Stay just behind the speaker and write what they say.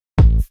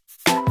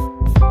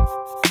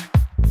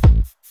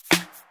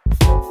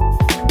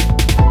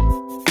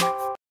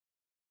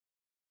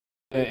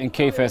In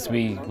K-Fest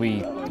we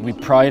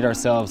pride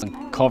ourselves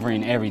in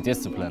covering every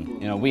discipline.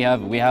 You know, we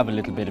have a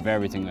little bit of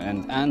everything,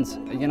 and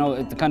you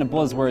know, the kind of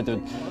buzzword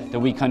that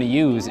we kind of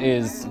use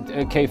is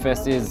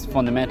K-Fest is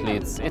fundamentally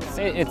it's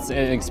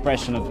an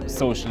expression of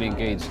socially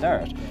engaged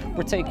art.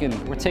 We're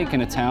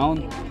taking a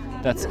town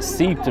that's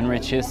steeped in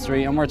rich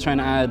history, and we're trying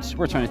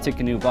to tick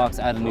a new box,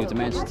 add a new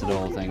dimension to the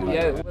whole thing.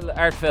 Yeah, well,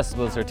 art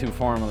festivals are too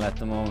formal at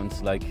the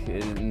moment. Like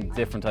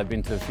I've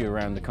been to a few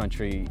around the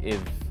country.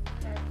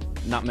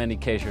 Not many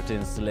cater to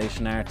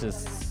installation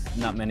artists,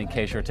 not many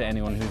cater to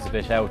anyone who's a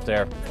bit out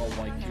there.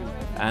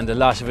 And a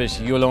lot of it,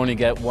 you'll only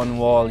get one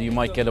wall, you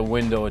might get a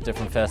window at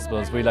different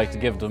festivals. We like to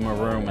give them a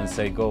room and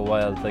say, go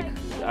wild. Like,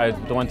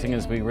 the one thing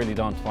is we really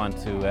don't want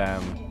to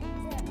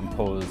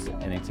impose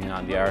anything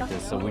on the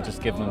artists, so we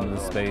just give them the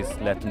space,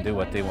 let them do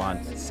what they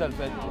want.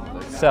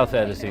 Self-editing.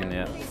 Self-editing,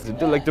 yeah.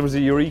 Like, there was a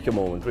eureka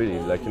moment, really,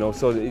 like, you know,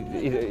 so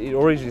it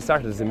originally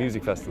started as a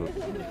music festival.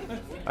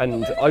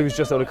 And I was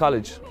just out of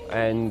college,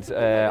 and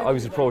I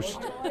was approached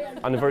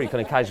on a very kind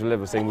of casual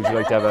level saying, would you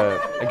like to have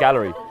a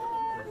gallery?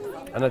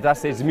 And at that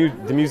stage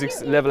the music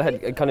level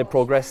had kind of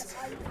progressed.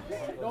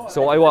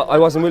 So I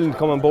wasn't willing to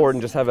come on board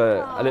and just have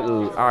a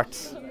little art,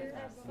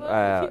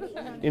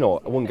 you know,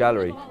 one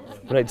gallery.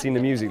 When I'd seen the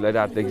music like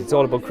that, like, it's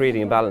all about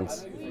creating a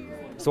balance.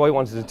 So I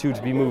wanted the two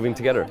to be moving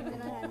together.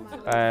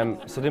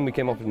 So then we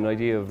came up with an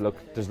idea of,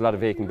 look, there's a lot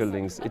of vacant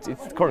buildings. It's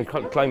the current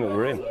climate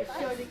we're in.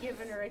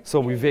 So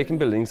we've vacant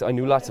buildings. I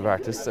knew lots of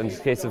artists, and it's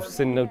a case of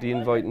sending out the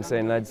invite and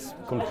saying, lads,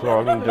 come to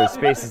Killorglin, there's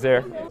spaces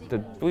there.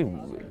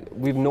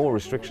 We've no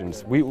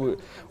restrictions.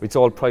 It's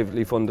all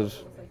privately funded.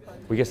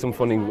 We get some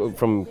funding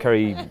from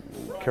Kerry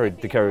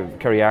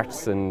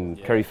Arts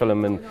and Kerry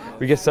Film, and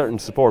we get certain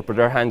support, but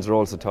our hands are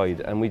also tied,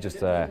 and we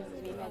just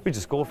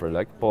go for it,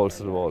 like, balls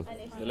to the wall.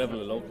 The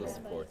level of local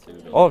support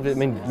too. Oh, I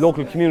mean,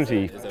 local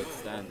community,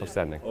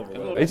 outstanding.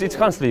 It's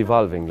constantly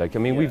evolving. Like, I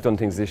mean, we've done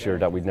things this year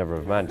that we'd never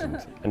have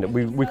imagined, and that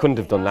we couldn't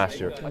have done last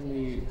year. Tell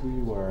me who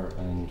you are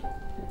and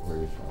where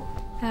you're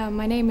from.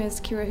 My name is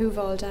Kira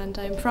Huvald, and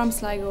I'm from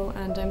Sligo,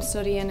 and I'm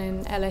studying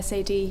in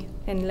LSAD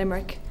in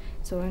Limerick.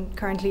 So I'm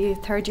currently a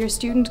third-year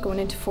student, going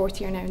into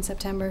fourth year now in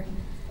September.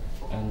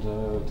 And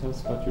tell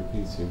us about your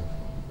piece here.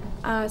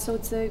 So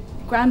it's a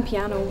grand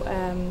piano,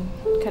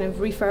 kind of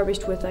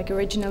refurbished with like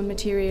original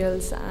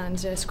materials and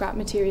scrap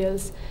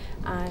materials,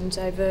 and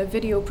I have a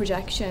video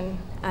projection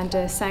and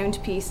a sound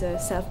piece, a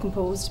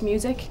self-composed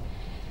music,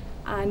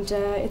 and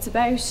it's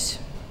about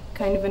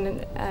kind of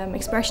an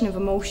expression of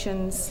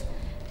emotions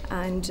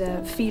and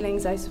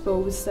feelings, I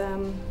suppose.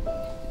 A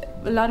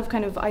lot of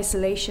kind of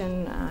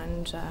isolation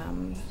and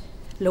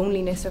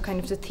loneliness are kind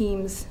of the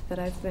themes that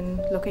I've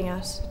been looking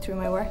at through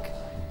my work.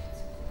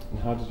 And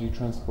how did you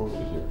transport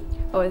it here?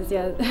 Oh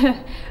yeah,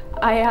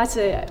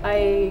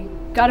 I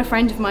got a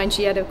friend of mine,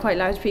 she had a quite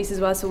large piece as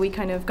well, so we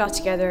kind of got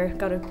together,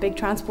 got a big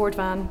transport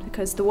van,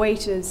 because the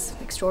weight is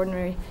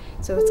extraordinary.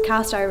 So it's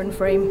cast iron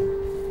frame,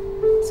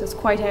 so it's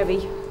quite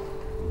heavy.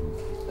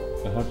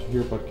 And how did you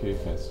hear about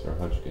K-Fest, or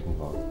how did you get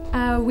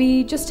involved?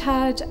 We just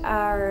had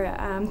our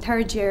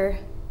third year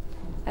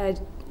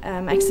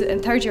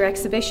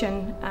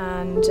exhibition,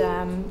 and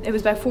it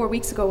was about 4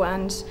 weeks ago,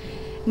 and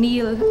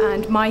Neil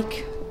and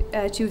Mike,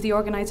 two of the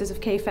organisers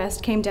of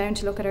K-Fest, came down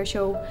to look at our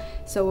show.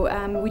 So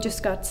we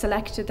just got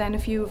selected then, a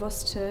few of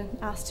us, to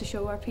ask to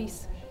show our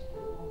piece.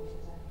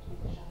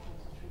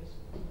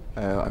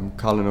 I'm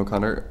Colin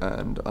O'Connor,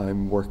 and I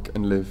work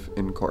and live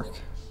in Cork.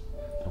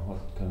 And what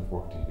kind of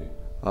work do you do?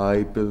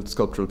 I build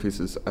sculptural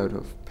pieces out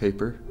of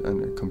paper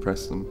and I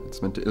compress them.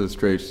 It's meant to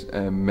illustrate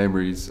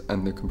memories,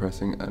 and they're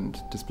compressing and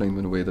displaying them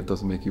in a way that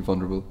doesn't make you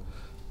vulnerable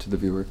to the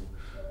viewer.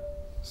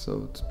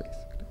 So it's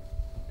basically.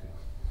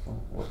 Okay.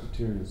 What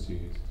materials do you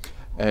use?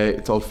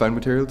 It's all found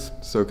materials,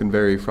 so it can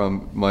vary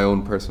from my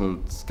own personal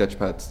sketch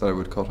pads that I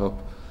would cut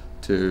up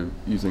to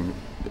using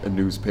a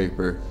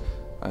newspaper,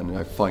 and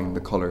I find the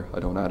colour. I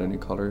don't add any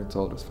colour, it's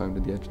all just found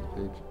at the edge of the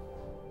page.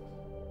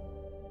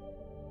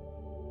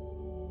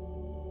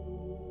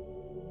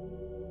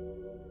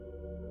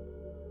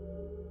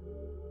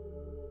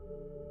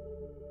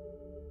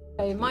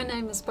 My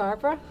name is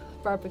Barbara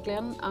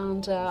Glynn,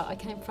 and I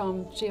came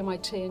from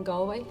GMIT in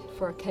Galway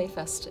for a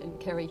K-Fest in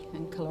Kerry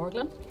in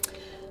Killorglin.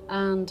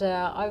 And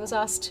I was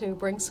asked to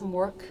bring some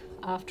work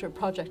after a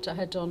project I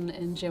had done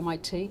in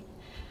GMIT,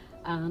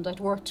 and I'd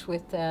worked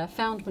with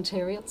found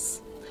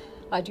materials.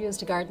 I'd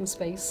used a garden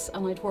space,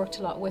 and I'd worked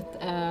a lot with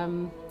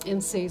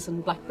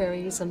in-season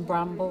blackberries and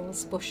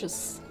brambles,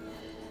 bushes.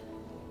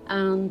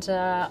 And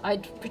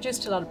I'd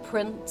produced a lot of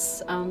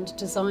prints and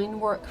design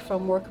work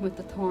from working with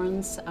the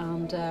thorns,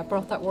 and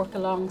brought that work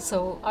along.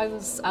 So I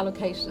was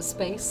allocated a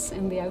space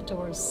in the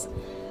outdoors,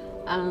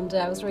 and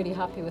I was really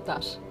happy with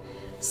that.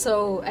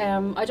 So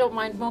I don't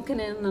mind mucking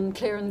in and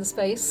clearing the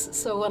space.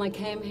 So when I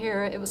came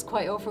here, it was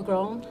quite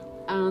overgrown,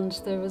 and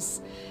there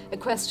was a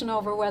question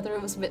over whether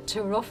it was a bit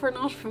too rough or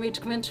not for me to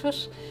come into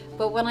it.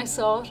 But when I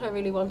saw it, I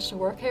really wanted to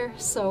work here.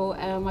 So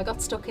I got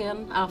stuck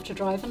in after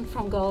driving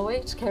from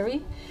Galway to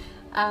Kerry.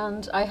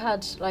 and I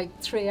had like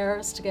 3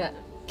 hours to get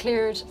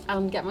cleared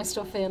and get my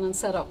stuff in and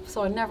set up.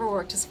 So I never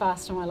worked as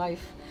fast in my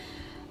life,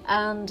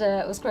 and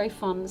it was great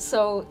fun.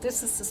 So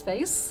this is the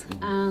space,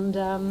 and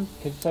can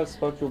you tell us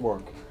about your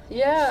work?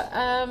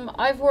 Yeah,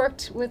 I've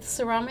worked with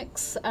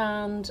ceramics,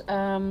 and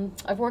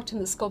I've worked in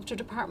the sculpture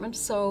department.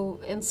 So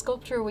in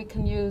sculpture we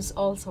can use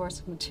all sorts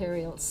of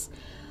materials,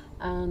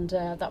 and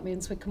that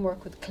means we can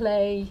work with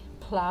clay,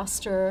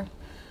 plaster,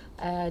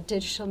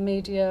 digital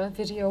media,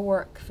 video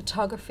work,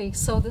 photography.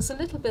 So there's a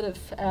little bit of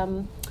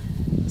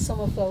some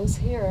of those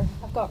here.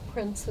 I've got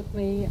prints with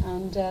me,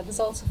 and there's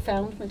also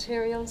found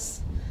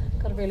materials.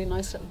 Got a really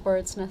nice little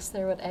bird's nest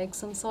there with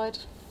eggs inside.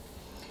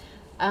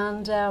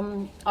 And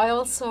I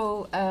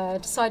also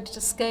decided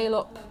to scale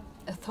up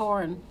a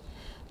thorn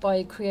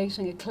by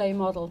creating a clay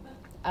model,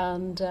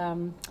 and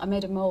I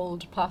made a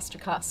mould, plaster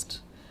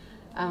cast,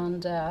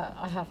 and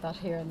I have that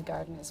here in the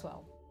garden as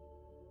well.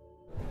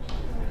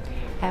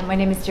 My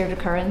name is Deirdre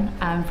Curran.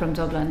 I'm from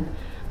Dublin,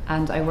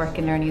 and I work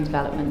in learning and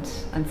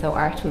development, and so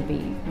art would be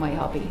my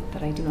hobby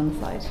that I do on the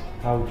side.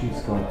 How would you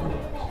describe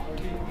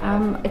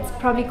it? It's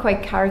probably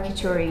quite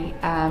caricature-y,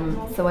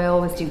 so I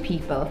always do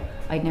people.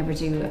 I'd never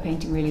do a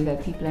painting really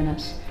without people in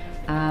it.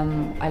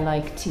 I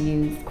like to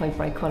use quite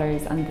bright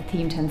colours, and the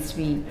theme tends to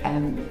be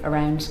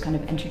around kind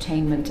of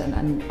entertainment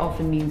and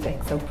often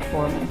music, so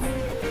performance.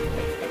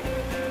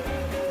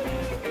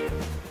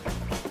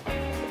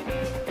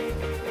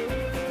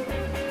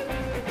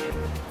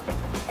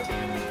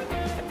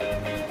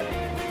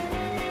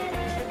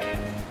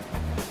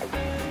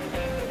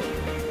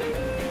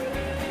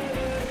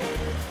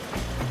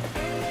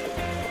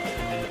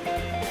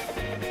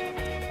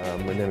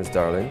 My name is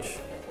Darrell Lynch.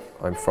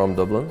 I'm from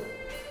Dublin,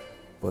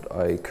 but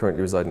I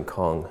currently reside in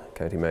Cong,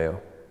 County Mayo.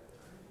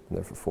 Been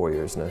there for 4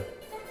 years now.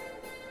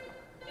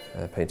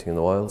 Painting in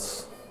the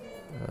wilds.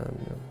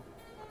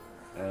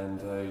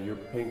 And your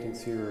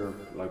paintings here,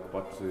 like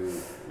what's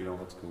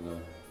going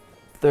on?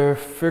 They're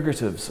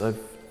figuratives. I've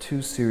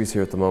 2 series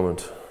here at the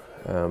moment.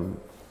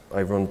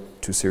 I run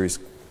 2 series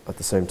at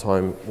the same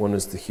time. One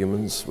is the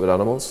humans with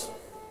animals,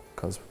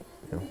 because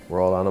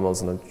we're all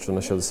animals, and I'm trying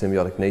to show the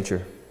symbiotic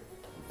nature.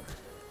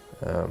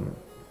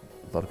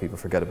 A lot of people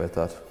forget about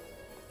that.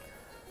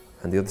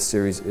 And the other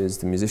series is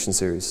the musician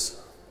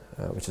series,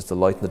 which is the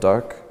light and the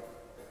dark.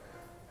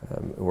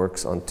 It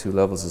works on 2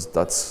 levels.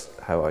 That's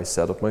how I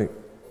set up my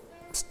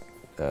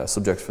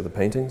subjects for the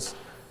paintings,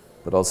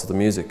 but also the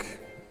music.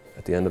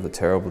 At the end of a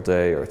terrible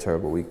day or a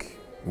terrible week,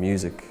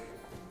 music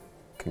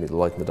can be the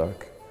light and the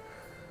dark.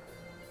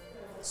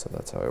 So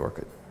that's how I work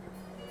it.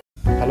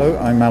 Hello,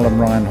 I'm Alan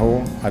Ryan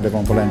Hall. I live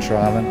on Valentia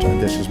Island,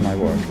 and this is my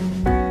work.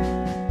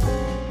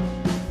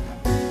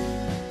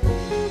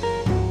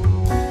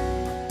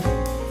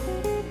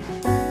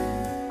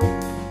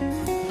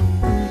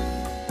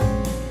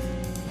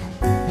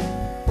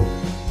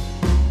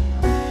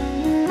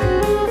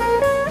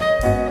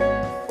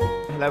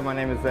 Hello, my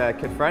name is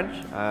Kid French.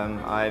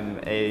 I'm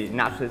a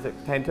naturalistic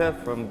painter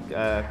from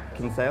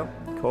Kinsale,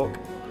 Cork,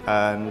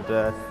 and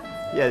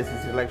yeah, this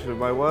is a collection of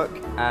my work.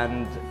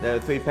 And there are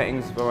 3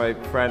 paintings by my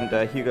friend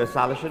Hugo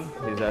Salishin,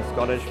 who's a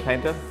Scottish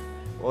painter,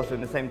 also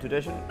in the same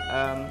tradition.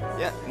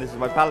 Yeah, and this is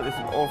my palette. This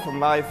is all from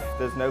life.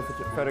 There's no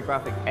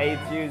photographic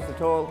aids used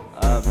at all.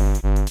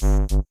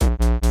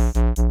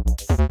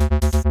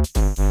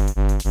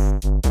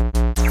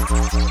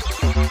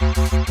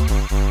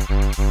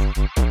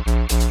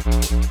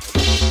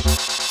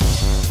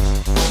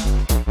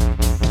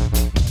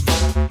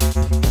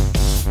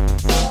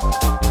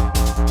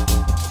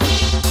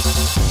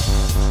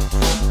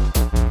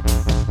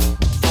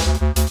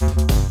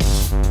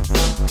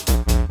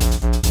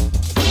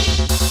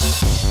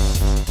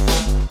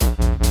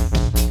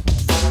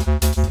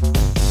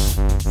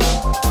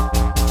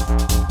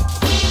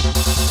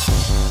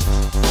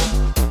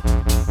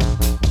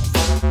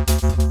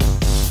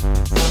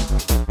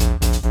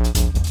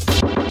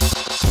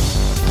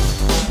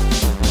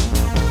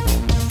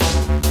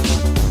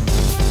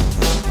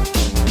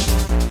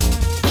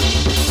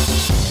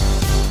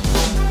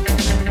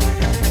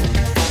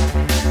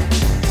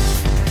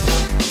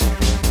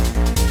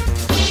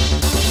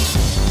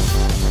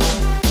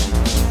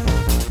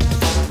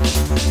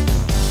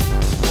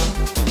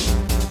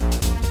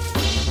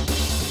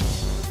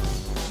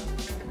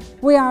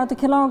 We are the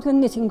Killorglin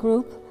Knitting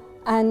Group,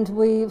 and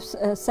we've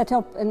set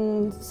up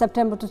in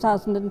September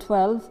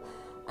 2012,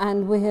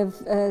 and we have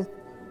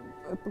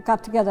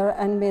got together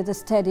and made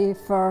this teddy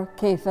for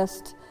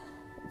K-Fest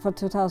for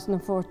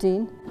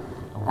 2014.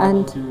 Why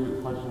did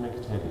you make a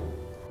teddy?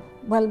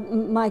 Well,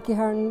 Mikey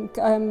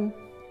Hearn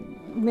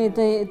made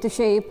the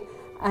shape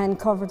and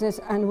covered it,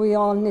 and we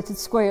all knitted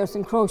squares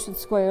and crocheted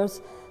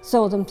squares,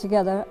 sewed them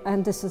together,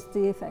 and this is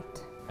the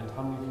effect. And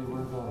how many of you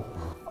were involved?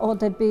 Oh,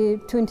 there'd be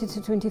 20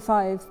 to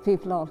 25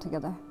 people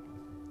altogether.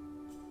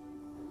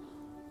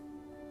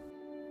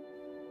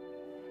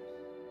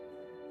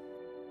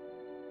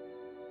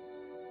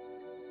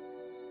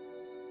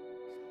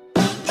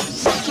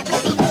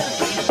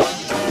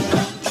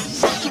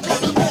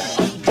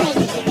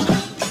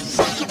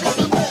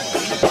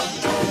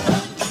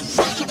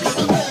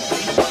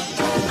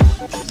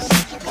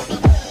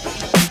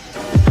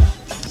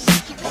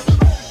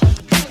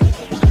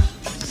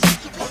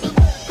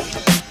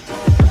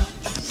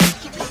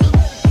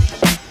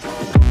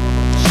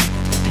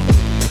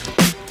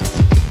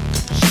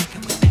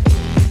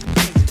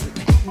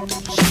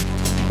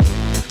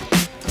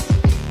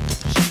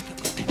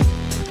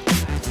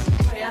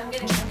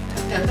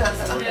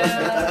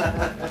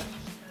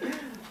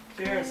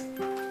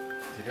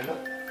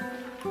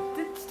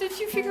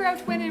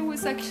 now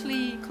was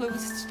actually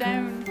closed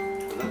down.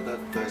 That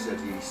guy said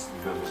he's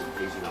remembers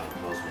eating out of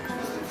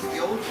the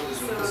old one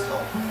is with the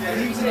stuff. Yeah,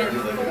 he was there. The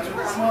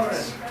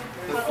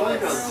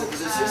playground, the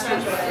sisters were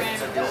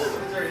at the old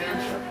one.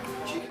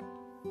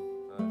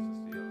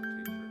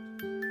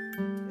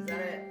 Is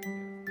that it?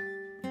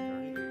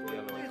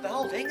 The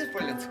whole thing is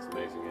brilliant. It's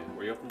amazing, yeah.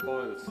 Were you up in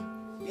Boyles?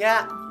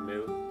 Yeah.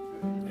 Mill?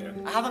 Yeah.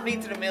 I haven't been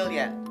to the mill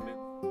yet.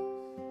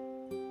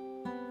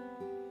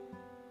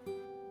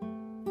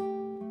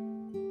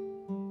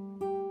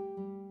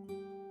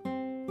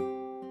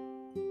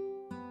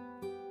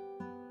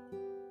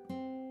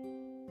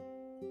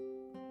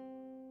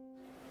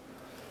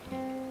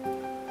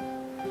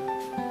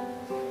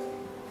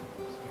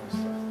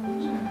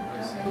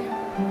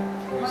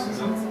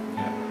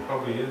 Yeah,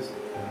 probably is.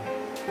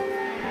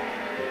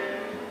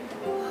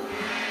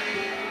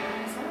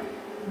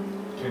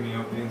 Cleaning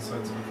up the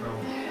insides of a crow.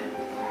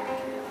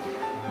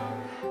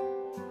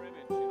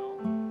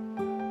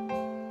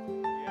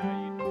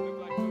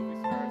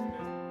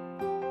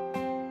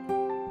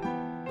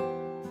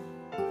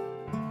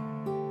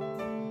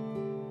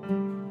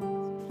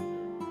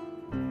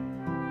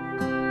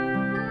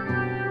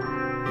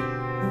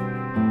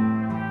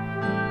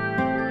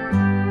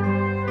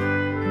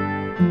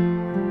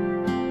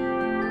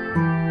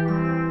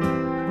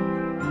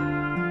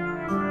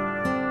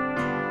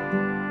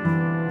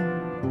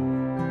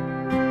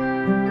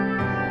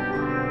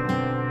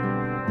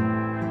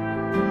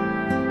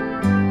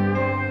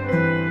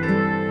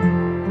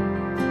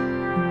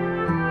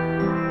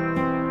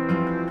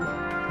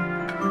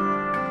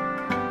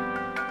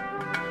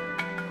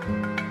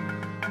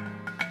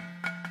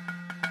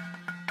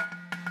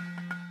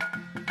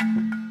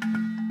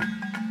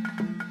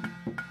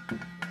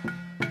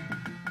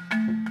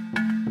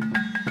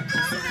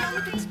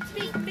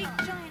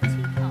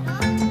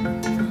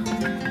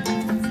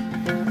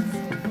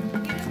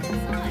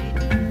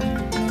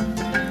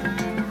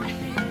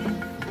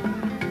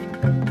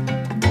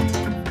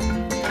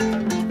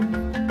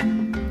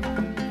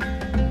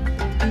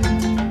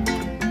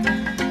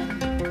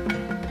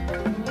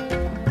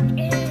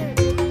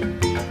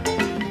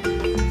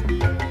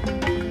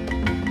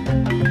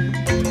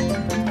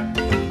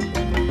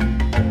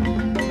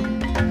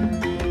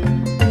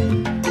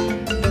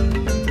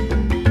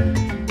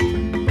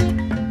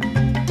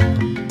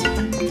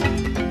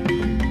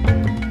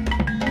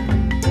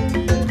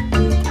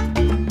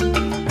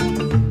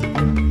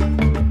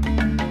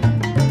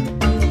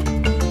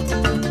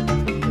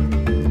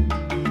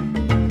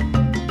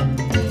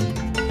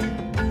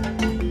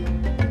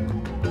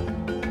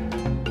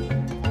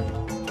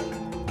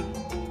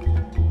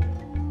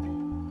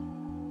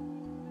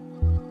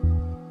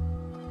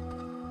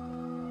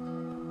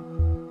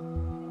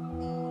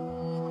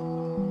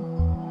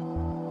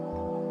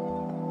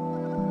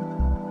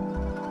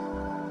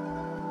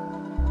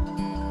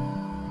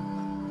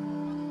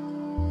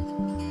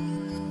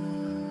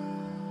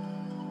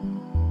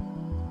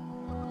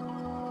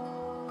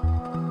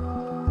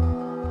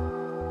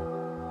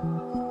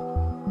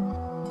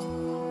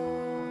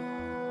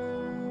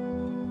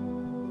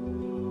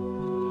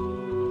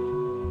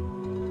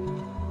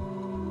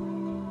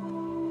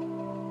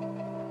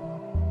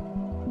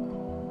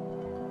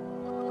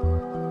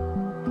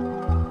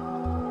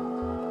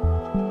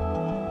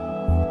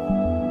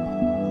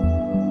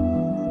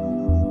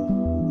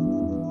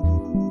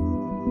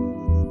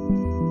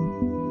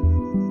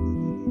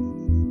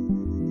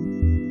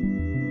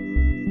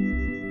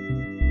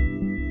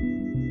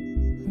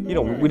 You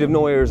know, we'd have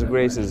no airs or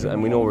graces,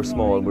 and we know we're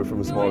small, we're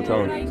from a small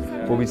town,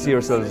 but we see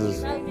ourselves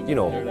as, you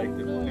know,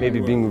 maybe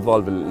being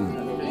involved in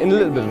a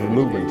little bit of a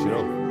movement, you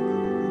know.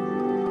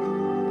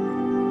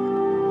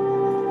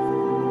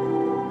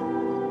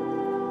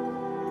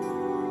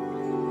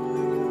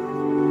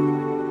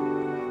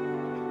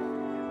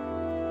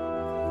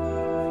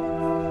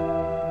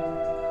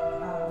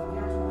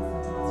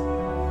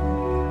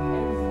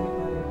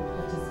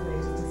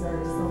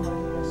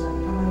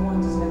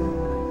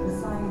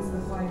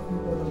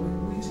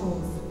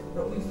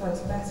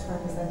 Best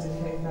represented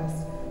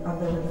K-Fest,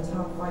 and they were the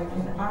top 5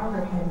 in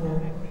our opinion.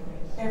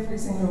 Every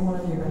single one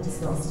of you got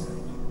discussed.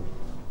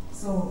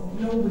 So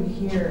nobody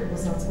here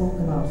was not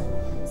spoken of.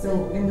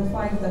 So in the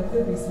 5 that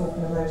could be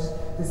spoken about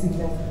this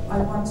evening,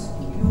 I want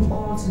you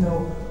all to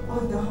know,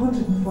 of the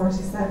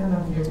 147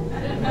 of you,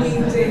 we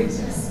did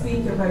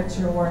speak about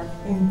your work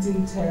in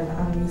detail,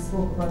 and we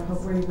spoke about how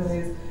brave it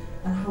is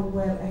and how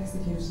well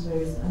executed it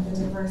is, and the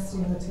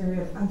diversity of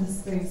material and the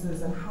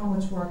spaces and how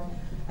much work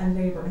and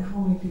labour and how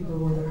many people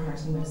wore their heart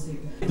in their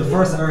sleeve. The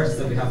first artist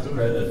that we have to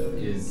credit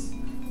is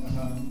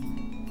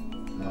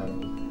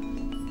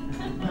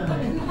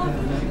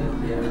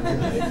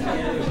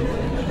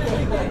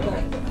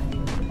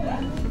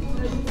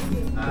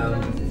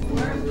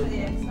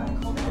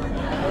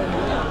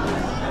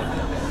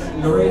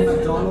Lorraine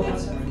MacDonald.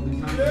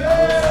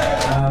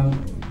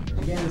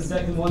 Again, the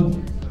second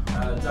one,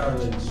 Dara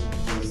Lynch.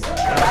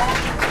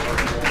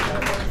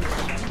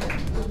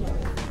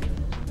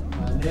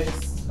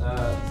 Next,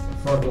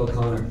 Fergal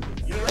O'Connor.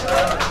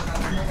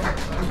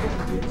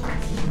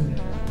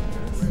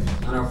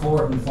 And our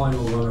fourth and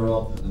final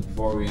runner-up, and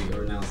before we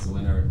announce the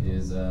winner,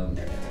 is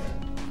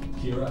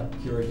Kira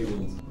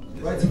Gould.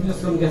 Right, so we're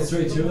just going to get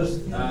straight to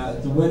it.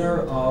 The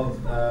winner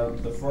of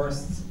the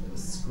first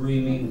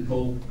Screaming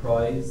Pope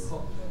Prize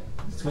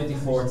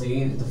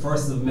 2014, the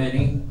first of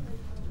many,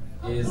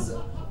 is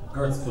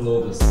Gertz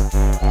Philobus.